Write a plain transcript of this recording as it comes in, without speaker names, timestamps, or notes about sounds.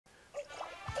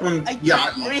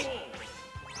Yeah.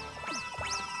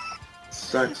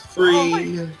 Starts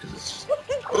free.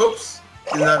 Oops.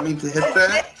 Did not mean to hit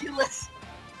that. Ridiculous.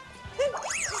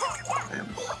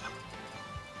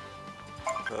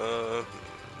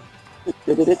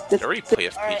 Did I already play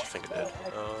FP? I think I did.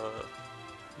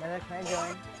 Meta, can I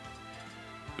join?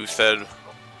 Who said?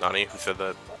 Nani? Who said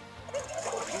that?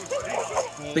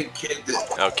 I think Kid did.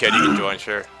 Oh, Kid, you can join,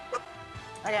 sure.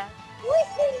 Okay.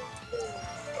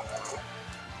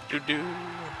 Do do.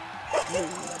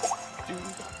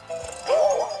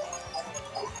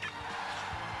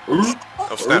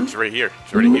 Oh snap! He's right here.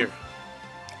 He's already here.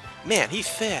 Man, he's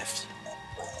fast.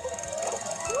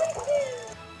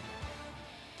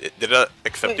 Did I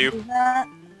accept you? Who's that?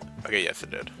 Okay, yes,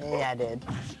 it did. Yeah, I did.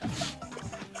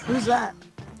 Who's that?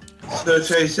 So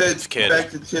should I set It's Kid. back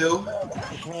to 2?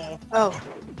 It's me. Oh,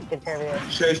 good carrier.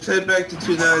 Should I set back to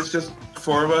 2 now? It's just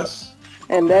 4 of us.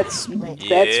 And that's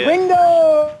Yeah.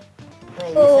 Ringo! Wait,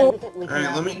 you said we can Alright,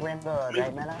 now let me- pick Rainbow,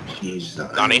 right, Meta? He's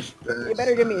not. Donnie? You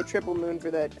better give me a triple moon for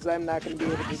that, because I'm not going to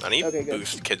be able to... I need Okay, good.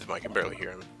 boost Kid's mic. I can barely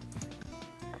hear him.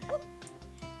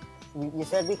 You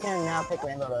said we can now pick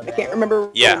Rainbow Road, I right? can't remember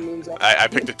what Yeah, moons are. I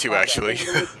picked it too actually.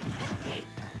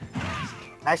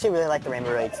 I actually really like the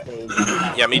Rainbow Road stage.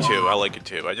 Yeah, me too. I like it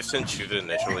too. I just didn't choose it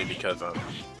initially because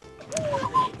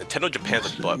Nintendo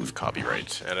Japan's a butt with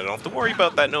copyrights, and I don't have to worry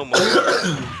about that no more.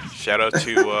 Shout out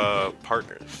to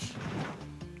partners.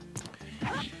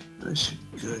 That's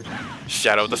good.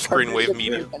 Shout out to Screenwave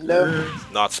Media.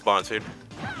 Nintendo. Not sponsored.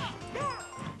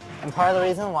 And part of the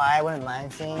reason why I wouldn't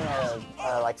mind seeing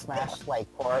a like Smash port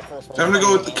for this. So I'm gonna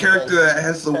go with the character that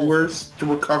has the worst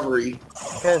recovery.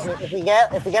 Because if we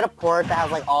get a port that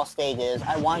has like all stages,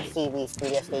 I want to see these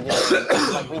 3DS stages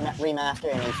like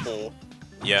remastered in HD.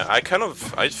 Yeah, I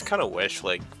just kind of wish,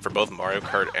 like, for both Mario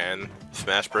Kart and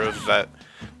Smash Bros. That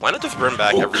why not just bring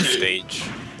back every stage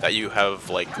that you have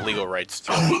like legal rights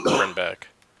to bring back,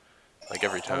 like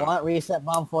every I time. want Reset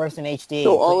Bomb Force in HD.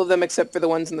 So all of them except for the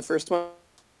ones in the first one?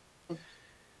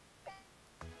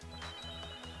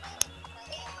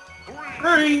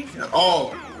 Hurry! Oh,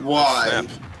 why?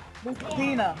 Snap.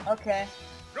 Tina, okay.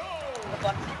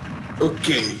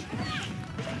 Okay.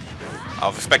 I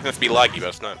was expecting this to be laggy, but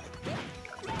it's not.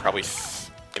 Probably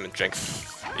gonna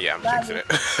jinx. Yeah, I'm jinxing it.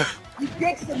 You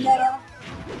fixed it, Meta.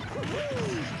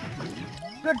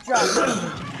 Good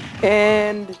job.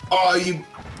 And... Oh, you.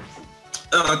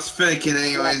 Oh, it's faking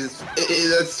anyways.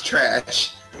 That's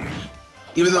trash.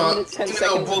 Even though, 10 even though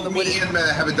seconds both of the me wooden- and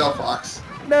Matt have a Delphox.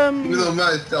 Even though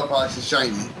Matt's Delphox is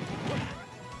shiny.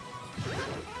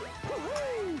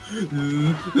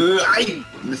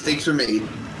 Mistakes were made.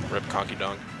 Rip Conky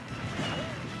Dong.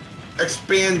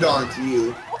 Expand onto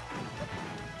you.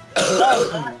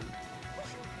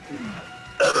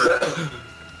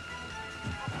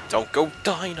 Don't go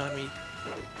dying on me.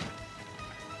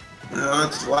 No,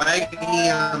 it's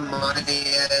laggy on my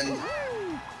end.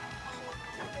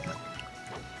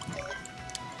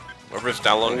 Whoever's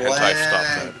downloading hentai, stop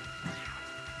that.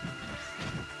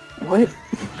 What?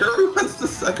 Kirby wants to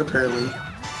suck, apparently.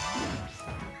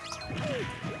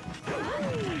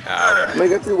 Ow. Am I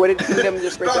go through Wooded Kingdom and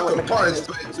just break down what Not my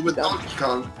components with Donkey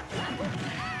Kong.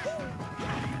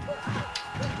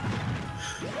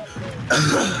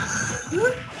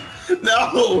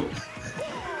 No!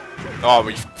 Oh,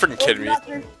 you freaking kidding me?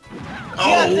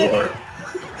 Oh, Lord.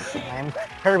 I'm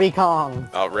Kirby Kong.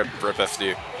 Oh, rip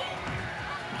SD.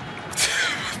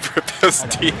 Rip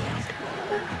SD.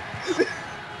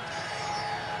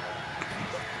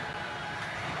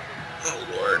 Oh,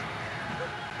 Lord.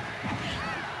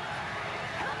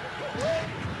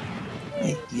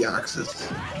 The Oxus.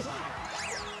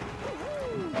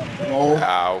 Oh.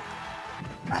 Ow.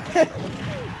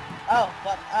 Oh,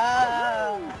 fuck.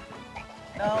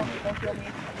 No, don't kill me.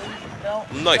 Please,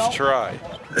 don't. Nice don't. try.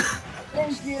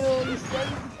 Thank you. You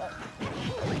saved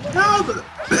me. No,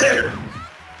 there.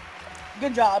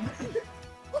 Good job.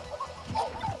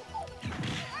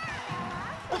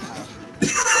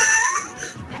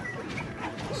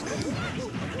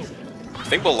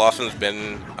 I think Will Lawson's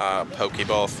been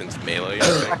Pokeball since Melee, I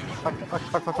think.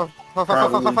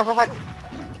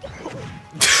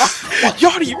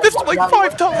 Yachty, you missed like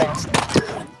 5 times!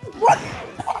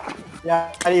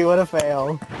 Yeah, you would have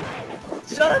failed.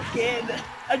 Shut up, kid.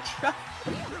 I tried.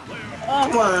 Oh,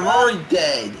 Come on, I'm already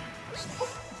dead.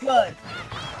 good.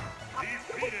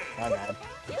 My bad.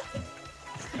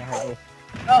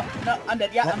 Oh, no, I'm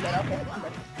dead. Yeah, I'm dead. Okay, I'm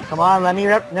dead. Come on, let me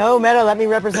no, Meta, let me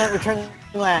represent Return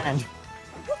to Land.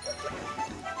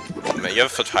 Man, you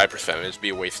have such high percentage, it'd be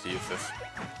a waste to use this.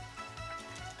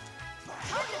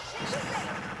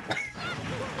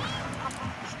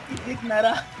 Big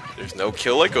meta. There's no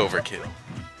kill like overkill.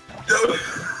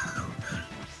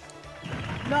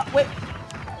 No, wait.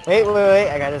 Wait.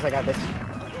 I got this.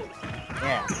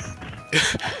 Yeah.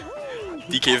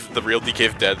 The real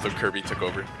DK's dead, so Kirby took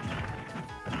over.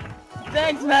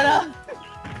 Thanks, Meta.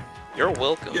 You're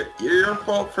welcome. You're your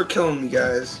fault for killing me,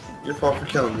 guys. Your fault for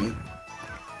killing me.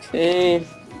 Okay.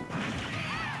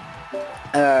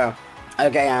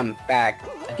 Okay, I'm back.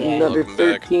 Okay. Another Welcome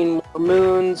back. 13 more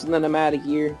moons, and then I'm out of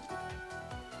here.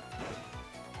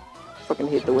 Fucking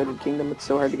hate the Wizard Kingdom. It's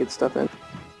so hard to get stuff in.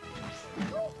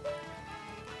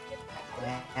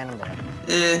 And I'm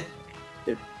dead.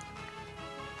 Eh.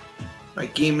 My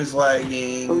game is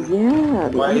lagging. Oh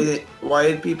yeah. Why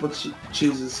did people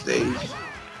choose this stage?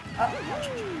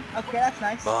 Okay, that's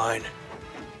nice. Mine.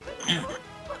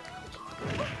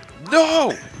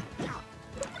 No!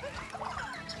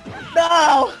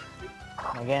 No!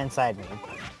 Now get inside me.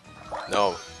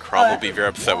 No, Crom will be very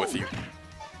upset with you.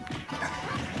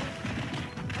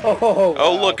 Oh,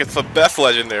 Oh look, it's the best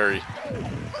legendary.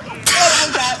 What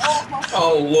was that? Oh, my...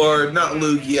 Oh lord, not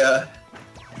Lugia.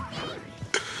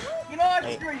 You know what?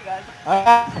 Screw you guys.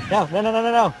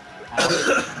 No.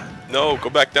 No, go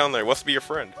back down there. Wants to be your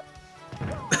friend.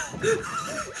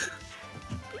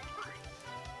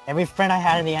 Every friend I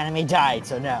had in the anime died,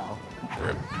 so no.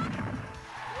 Rip.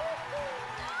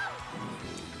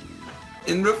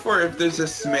 And before, if there's a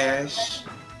Smash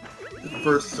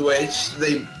for Switch,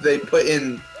 they put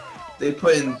in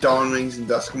Dawn Wings and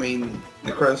Duskmane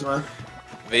Necrozma.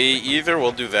 They either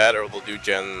will do that or they'll do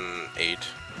Gen 8.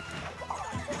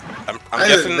 I'm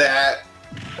Either guessing. that,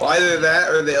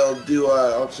 or they'll do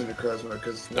Ultra Necrozma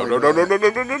because No.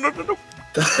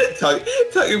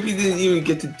 Togepi didn't even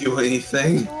get to do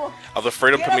anything. I was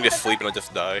afraid of putting me to sleep and I'd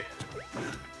just die.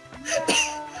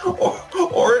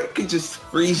 or it could just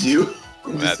freeze you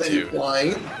and That just send you too.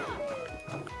 flying.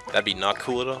 That'd be not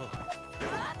cool at all.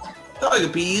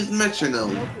 Togepi is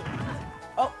metronome.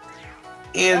 Oh.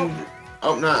 And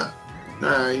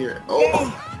nah, you're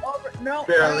Over. No.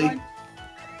 barely. Never mind.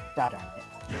 God darn it.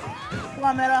 Come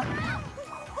on, Meta.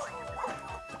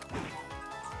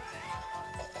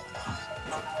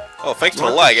 Oh, thanks for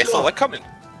the lag. I saw that coming.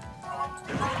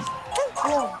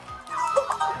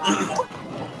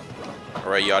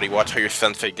 Alright, Yachty, watch how your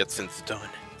sensei gets things done.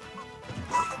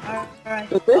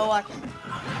 Alright. What's this? I'll watch.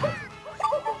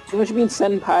 You know what you mean,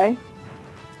 senpai?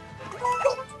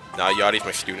 Nah, Yachty's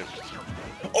my student.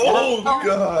 Oh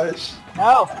gosh.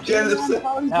 No. Genesis. No.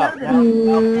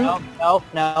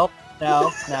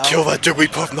 Kill that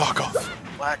Jigglypuff knockoff.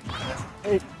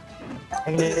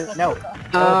 No.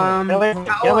 Get away from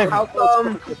me. how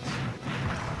come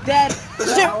Dead.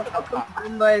 how come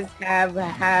Pumbas have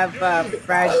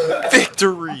fragile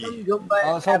Victory! but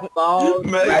I was have hoping- balls?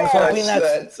 Man, I was hoping gosh,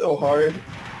 that's- that's so hard.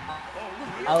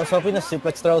 I was hoping the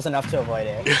suplex throw was enough to avoid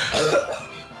it.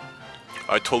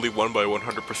 I totally won by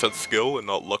 100% skill and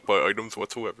not luck by items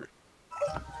whatsoever.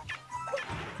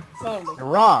 You're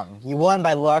wrong. You won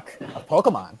by luck of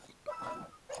Pokemon.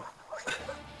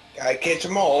 Gotta catch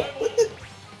them all.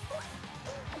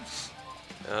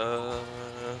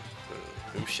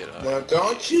 Who should I? Now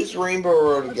don't choose Rainbow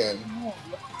Road again.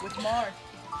 With Mars.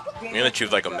 I'm gonna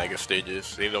choose like Omega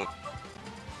stages. They're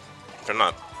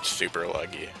not super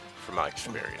laggy from my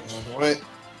experience. What?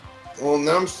 Well,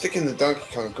 now I'm sticking to Donkey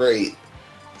Kong. Great.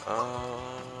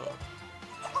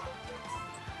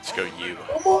 Let's go you.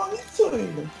 Come on, it's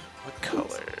time. What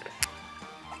color?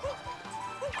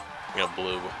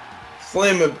 Blue.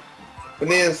 Slammer.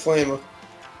 Banana Slammer.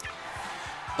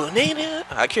 Banana!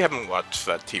 I actually haven't watched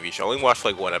that TV show. I only watched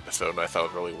like one episode and I thought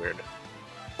it was really weird.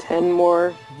 10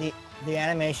 more. The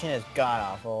animation is god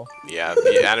awful. Yeah,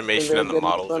 the animation and the Very good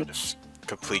models are one. just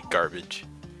complete garbage.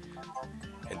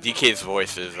 And DK's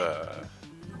voice is,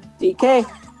 DK.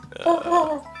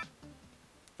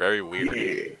 very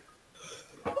weird.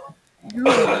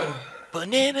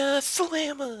 Banana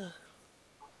Slammer!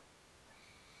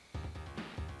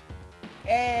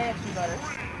 Eh, she got her.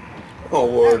 Oh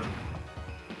lord.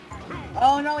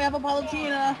 Oh no, we have a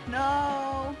Palutena.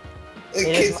 No. The It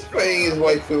kid's is- fighting his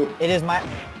waifu. It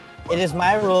is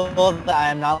my rule that I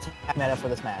am not meta for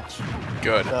this match.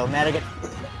 Good. So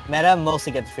meta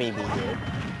mostly gets freebie here.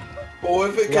 But what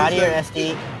if it Got comes your down?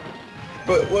 SD.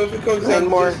 But what if it comes One down to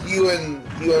more. just you and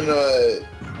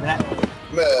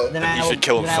Then I You will, should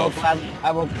kill then I will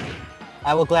himself.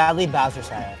 I will gladly Bowser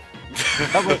Saga.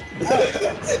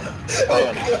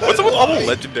 What's up with all the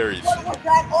legendaries?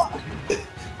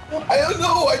 I don't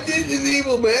know. I didn't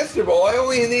enable Master Ball. I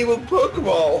only enabled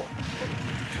Pokeball.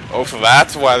 Oh, so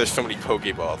that's why there's so many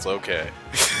Pokeballs. Okay.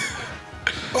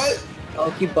 But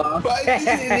Pokeball. I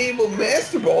didn't enable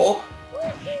Master Ball.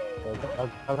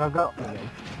 Go, go, go.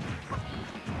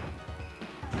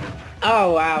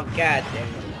 Oh wow, god damn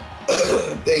it.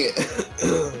 Dang it.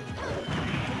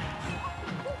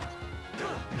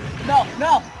 No,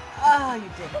 no! Ah, you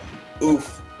did.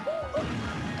 Oof.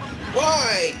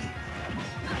 Why?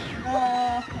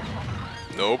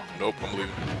 Nope, nope, I'm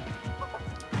leaving.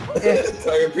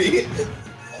 Tiger P.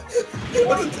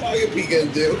 What's a Tiger P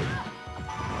gonna do?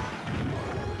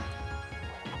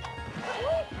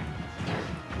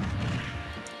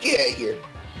 Get out of here.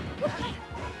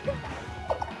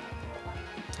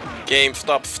 Game,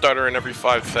 stop stuttering every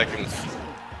 5 seconds.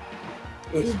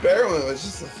 It was better when it was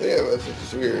just the three of us, which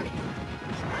is weird.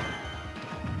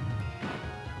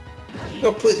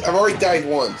 No, please, I've already died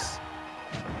once.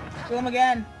 Do him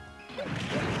again.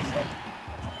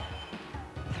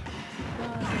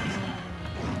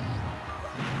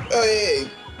 Oh, hey,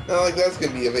 not like that's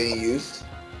gonna be of any use.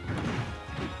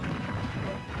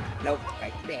 Nope,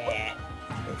 like that.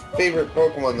 My favorite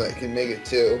Pokemon that can make it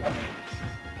too.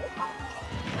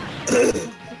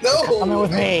 No! Coming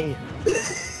with me.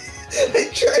 I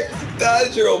tried to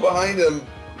dodge roll behind him.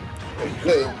 I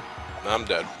couldn't. I'm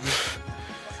dead.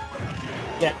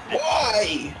 Yeah.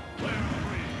 Why?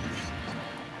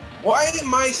 Why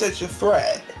am I such a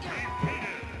threat?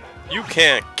 You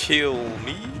can't kill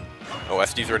me. Oh,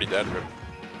 SD's already dead, Rip.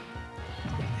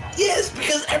 Yes,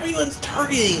 because everyone's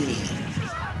targeting me.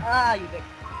 Ah, you did.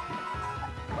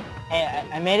 Hey,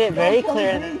 I made it very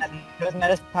clear that because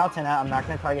Metis Palutena, I'm not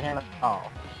going to target him at all.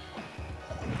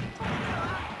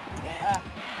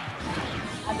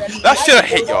 That shit I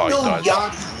hate y'all. No, dodge.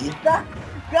 Yaki. Stop.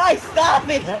 Guys, stop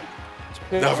it!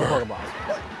 Never. Pokeballs.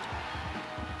 I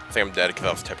think I'm dead because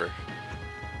I was Tipper.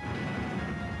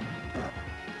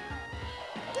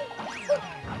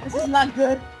 This is not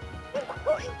good.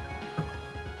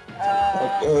 Can I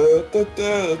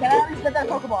reset that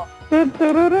Pokeball?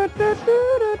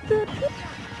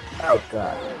 Oh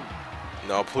god.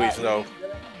 No, please, no.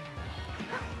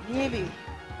 Eevee.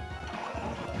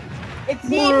 It's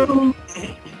Eevee!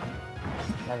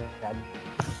 Oh, god.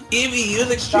 Eevee,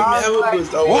 use extreme ammo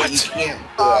boost. Oh, What? you can't do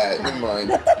that. Never mind.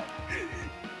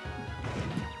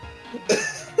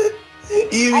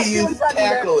 Eevee used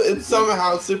tackle. It's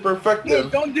somehow super Kid,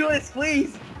 effective. don't do this,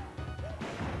 please!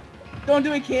 Don't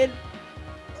do it, kid!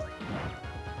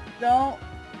 Don't.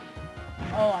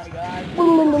 Oh my god.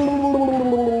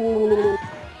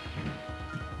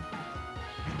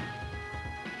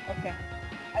 Okay.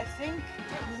 I think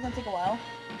this is gonna take a while.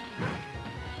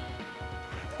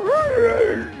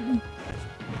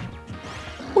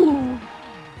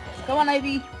 Come on,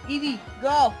 Ivy. Eevee,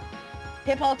 go!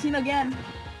 Hit Palutena again.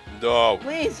 No.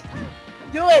 Please!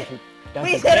 Do it! Don't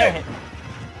Please you hit dare her!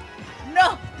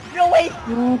 No! No, wait!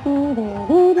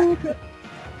 Nobody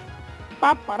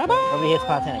hits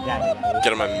Palutena. Get out of here.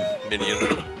 Get on my minion.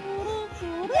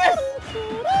 Yes!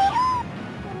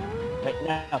 Wait,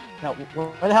 no.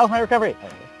 Where the hell's my recovery?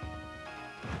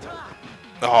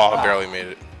 Oh, I barely made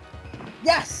it.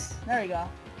 Yes! There we go.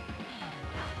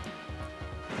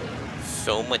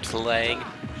 So much lag.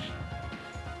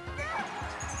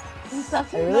 I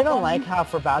really don't like how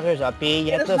for Bowser's up B,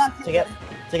 you have to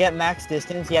get max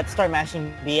distance, you have to start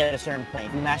mashing B at a certain point.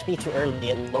 If you mash B too early,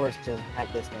 it lowers his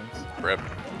attack distance. Rip.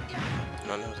 I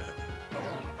know that.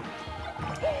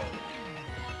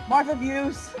 Martha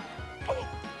views.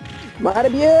 Mod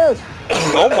abuse!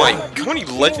 Oh my, how many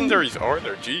legendaries are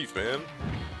there? Jeez, man.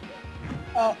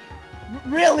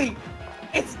 Really?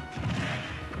 It's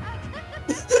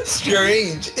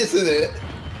Strange, isn't it?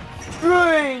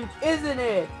 Strange, isn't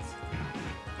it?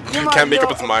 Can't make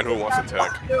up his mind who wants to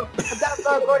attack. That's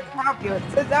not going to help you.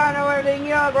 Sit down on everything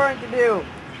you're going to do.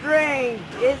 Strange,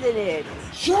 isn't it?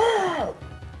 Sure!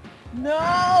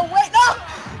 no, wait, no!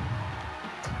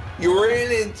 You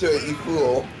ran into it, you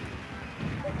fool.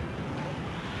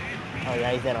 Oh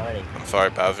yeah, he's dead already. I'm sorry,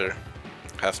 Bowser.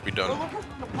 Has to be done.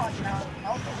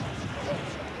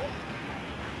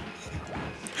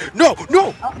 No,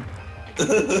 no!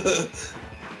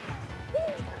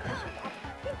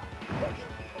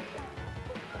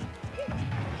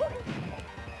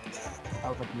 I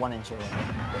was like 1 inch away.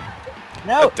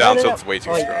 No! That down no. tilt's way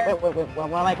too Wait, strong. Wait, what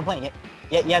am I complaining?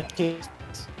 Yeah, you have to...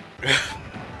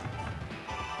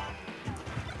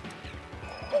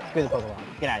 Screw the Pokemon.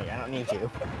 Get out of here, I don't need you.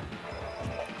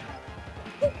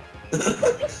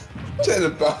 Trying to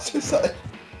bounce your side.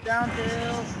 Down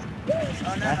Duels. Oh, no,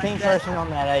 Nothing like that. personal,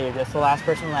 Meta, you're just the last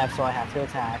person left, so I have to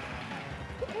attack.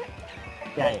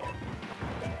 Get out of here.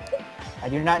 I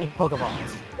do not need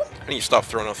Pokeballs. I need to stop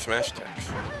throwing out smash attacks.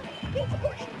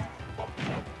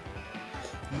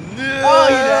 The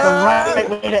right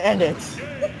way to end it.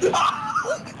 You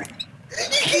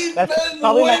That's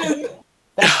probably my,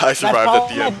 I survived at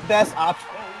the my end. best option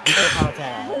for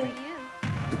Palutena.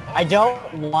 I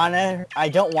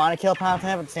don't wanna kill Palutena,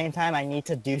 but at the same time I need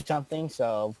to do something,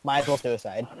 so might as well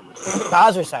suicide.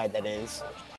 Bowser side, that is.